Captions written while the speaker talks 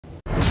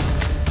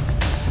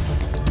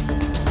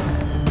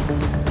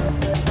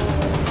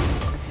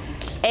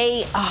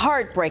A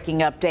heartbreaking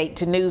update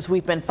to news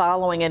we've been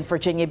following in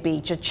Virginia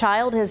Beach. A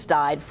child has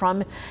died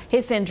from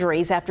his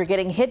injuries after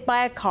getting hit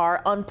by a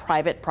car on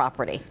private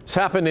property. This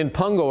happened in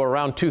Pungo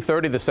around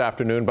 2:30 this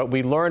afternoon, but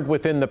we learned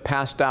within the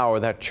past hour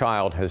that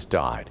child has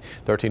died.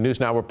 13 News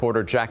Now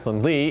reporter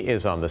Jacqueline Lee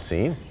is on the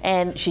scene.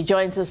 And she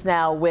joins us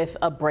now with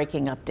a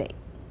breaking update.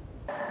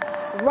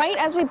 Right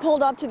as we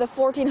pulled up to the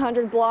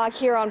 1400 block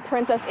here on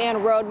Princess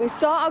Anne Road, we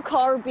saw a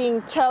car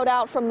being towed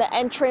out from the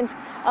entrance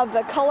of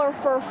the Color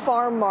Fur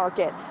Farm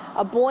Market.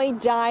 A boy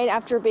died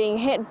after being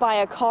hit by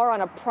a car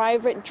on a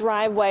private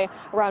driveway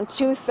around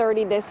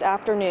 2:30 this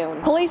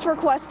afternoon. Police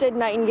requested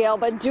Nightingale,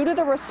 but due to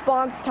the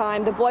response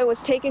time, the boy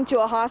was taken to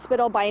a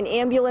hospital by an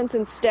ambulance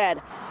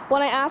instead.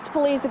 When I asked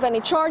police if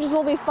any charges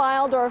will be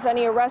filed or if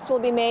any arrests will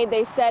be made,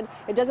 they said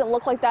it doesn't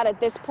look like that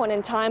at this point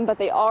in time, but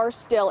they are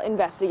still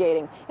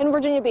investigating. In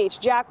Virginia Beach,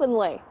 Jacqueline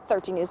Lee,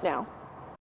 13 News Now.